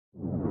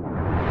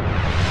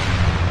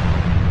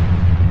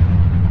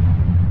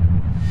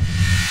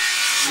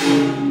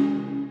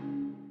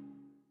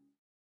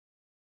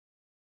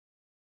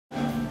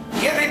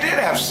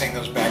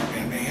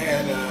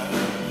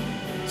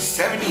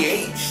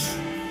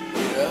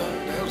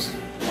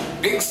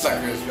big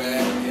suckers,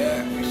 man.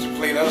 Yeah, we used to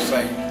play those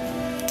things.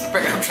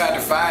 I'm trying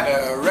to find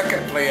a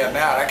record player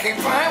now. I can't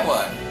find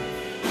one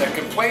that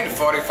can play the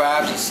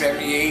 45s and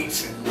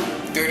 78s and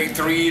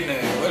 33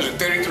 and what is it,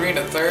 33 and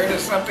a third or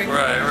something?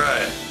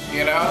 Right.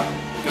 You know,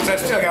 because I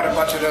still got a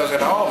bunch of those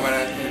at home,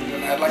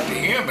 and I'd like to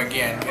hear them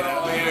again. You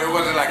know, it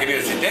wasn't like it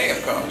is today,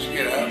 of course.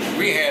 You know,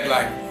 we had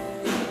like,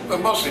 well,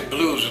 mostly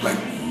blues. Like,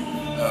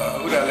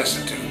 who did I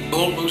listen to?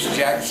 Bull Moose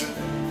Jackson,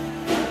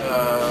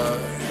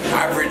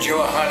 Ivory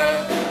Joe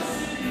Hunter.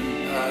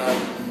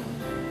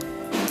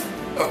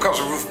 Of course,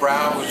 Ruth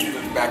Brown was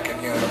back in,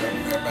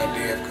 my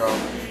day, of course.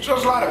 So there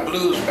was a lot of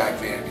blues back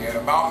then. You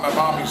know, my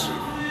mom used to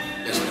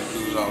listen to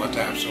blues all the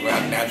time, so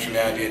naturally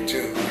I did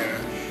too. You know.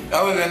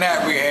 Other than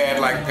that, we had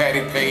like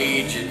Patti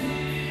Page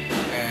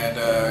and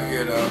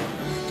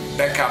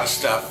that kind of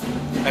stuff.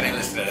 I didn't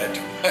listen to that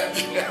too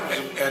much.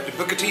 At the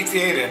Booker T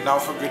Theatre in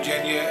Norfolk,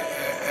 Virginia,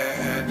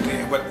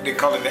 and what they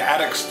call it the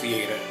Addicts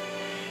Theatre,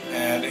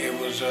 and it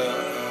was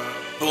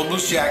Bull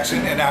Moose Jackson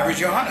and Ivory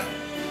Joe Hunter.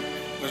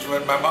 Was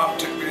when my mom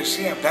took me to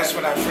see him. That's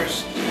when I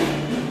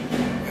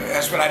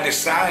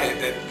decided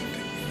that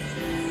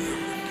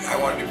I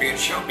wanted to be in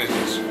show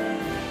business.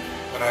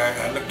 When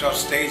I looked on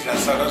stage and I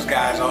saw those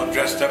guys all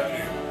dressed up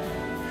in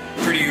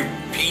pretty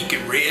pink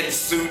and red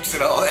suits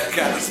and all that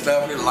kind of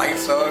stuff, and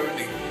lights on, and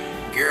the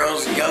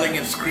girls yelling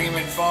and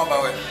screaming for them,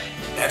 I went,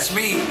 that's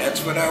me,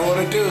 that's what I want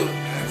to do.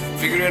 I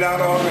figured it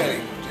out already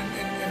in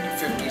the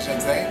 50s, I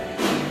think.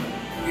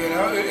 You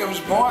know, it was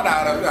born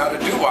out of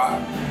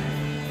doo-wop.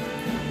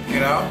 You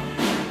know,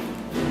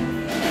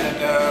 and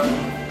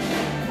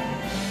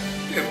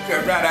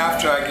right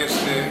after, I guess,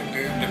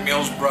 the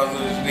Mills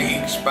Brothers, the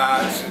Ink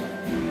Spots,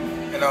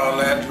 and all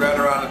that, right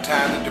around the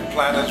time that the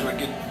Platters were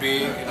getting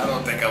big, and I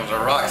don't think I was a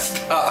rock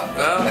star.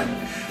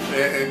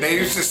 They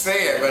used to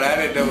say it, but I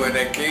didn't know where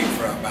that came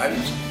from. I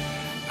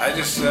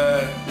just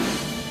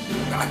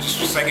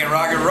was singing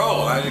rock and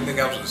roll. I didn't think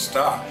I was a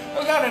star. I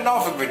was down in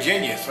Norfolk,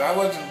 Virginia, so I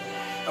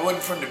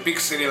wasn't from the big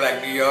city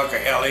like New York or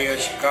LA or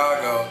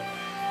Chicago.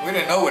 We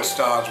didn't know what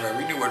stars were.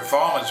 We knew what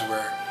farmers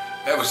were.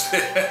 That was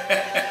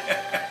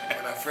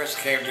when I first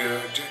came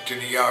to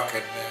New York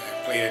and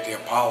played at the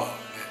Apollo.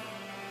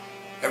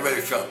 That really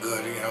felt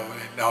good, you know.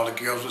 And all the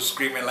girls were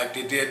screaming like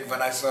they did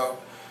when I saw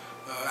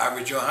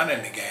Ivory Joe Hunter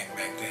in the gang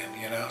back then,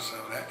 you know. So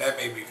that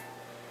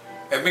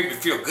made me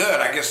feel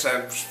good. I guess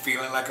I was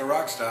feeling like a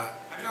rock star.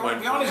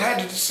 We only had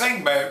to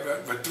sing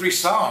for 3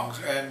 songs,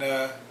 and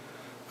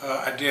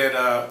I did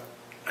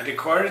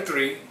Quarter to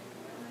Three.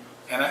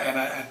 And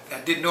I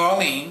did New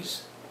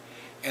Orleans,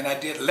 and I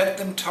did Let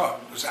Them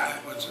Talk. It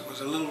was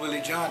a Little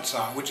Willie John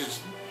song, which is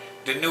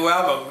the new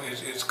album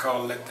is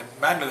called Let Them.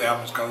 My new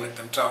album is called Let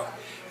Them Talk,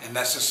 and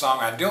that's the song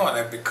I do on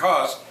it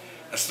because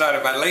I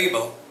started my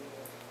label,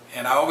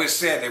 and I always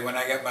said that when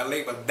I got my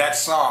label, that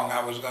song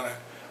I was gonna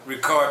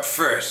record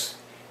first,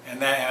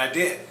 and I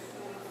did,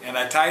 and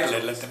I titled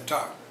it Let Them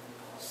Talk.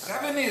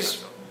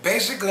 70s,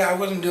 basically I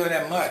wasn't doing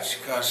that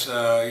much because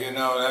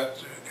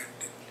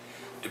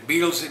the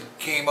Beatles had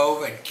came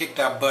over and kicked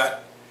our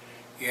butt,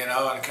 you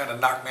know, and kind of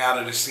knocked me out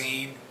of the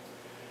scene.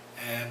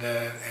 And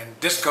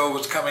disco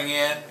was coming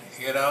in,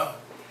 you know,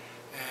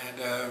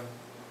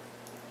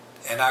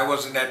 and I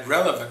wasn't that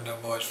relevant no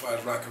more as far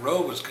as rock and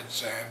roll was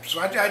concerned. So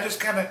I just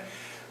kind of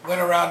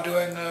went around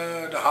doing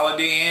the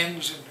Holiday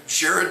Inns and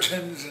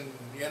Sheratons and,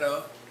 you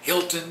know,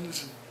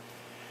 Hiltons. And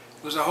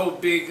it was a whole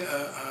big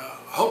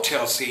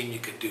hotel scene you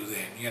could do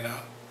then, you know,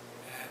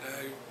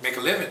 and make a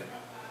living.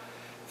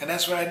 And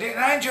that's what I did,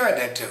 and I enjoyed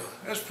that too.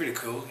 That was pretty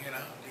cool, you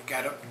know. You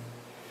got up and,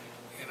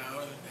 you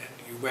know, and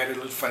you wear the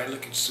little funny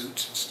looking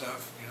suits and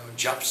stuff, you know,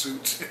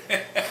 jumpsuits,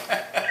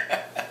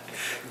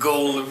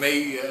 gold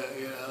lame,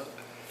 you know,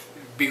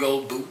 big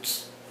old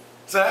boots.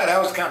 So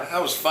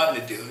that was fun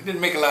to do. It didn't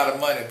make a lot of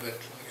money, but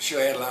sure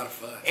had a lot of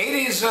fun.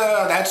 80s,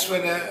 that's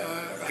when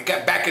I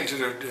got back into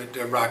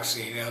the rock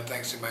scene, you know,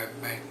 thanks to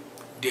my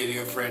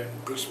dear friend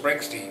Bruce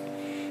Springsteen.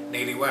 In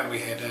 81, we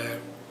had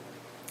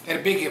a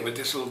big hit with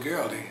this little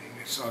girl. The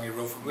song he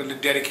wrote for the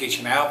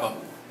dedication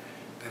album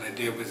that I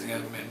did with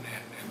him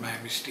and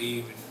Miami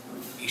Steve and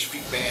East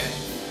Street Band.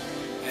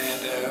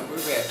 And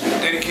we had the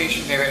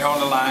dedication, they had On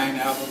the Line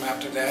album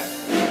after that.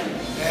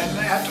 And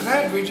after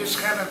that, we just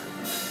kind of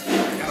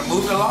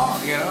moved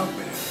along, you know,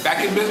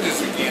 back in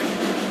business again,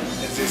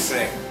 as they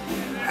say.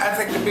 I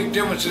think the big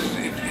difference is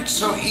it's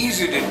so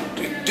easy to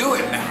do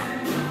it now.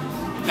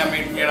 I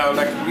mean, you know,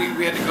 like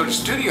we had to go to the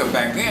studio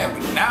back then,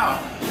 but now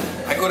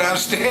I go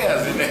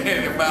downstairs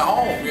in my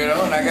home, you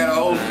know, and I got a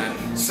whole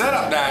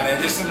setup down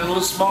there just in a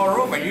little small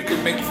room, and you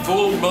can make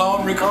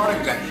full-blown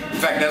recordings. In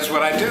fact, that's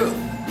what I do,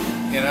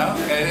 you know,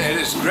 and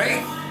it's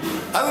great.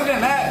 Other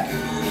than that,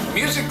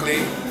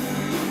 musically,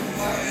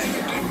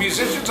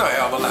 musicians are a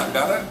hell of a lot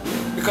better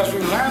because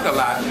we've learned a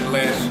lot in the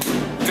last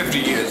 50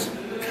 years,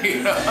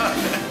 you know.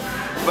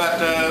 But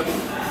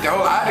the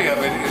whole idea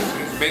of it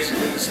is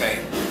basically the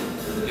same.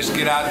 Just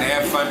get out and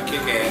have fun,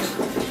 kick ass.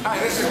 Hi,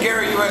 this is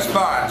Gary U.S.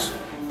 Barnes.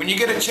 When you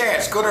get a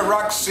chance, go to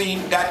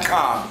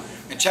rockscene.com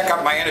and check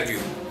out my interview.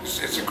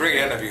 It's a great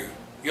interview.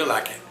 You'll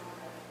like it.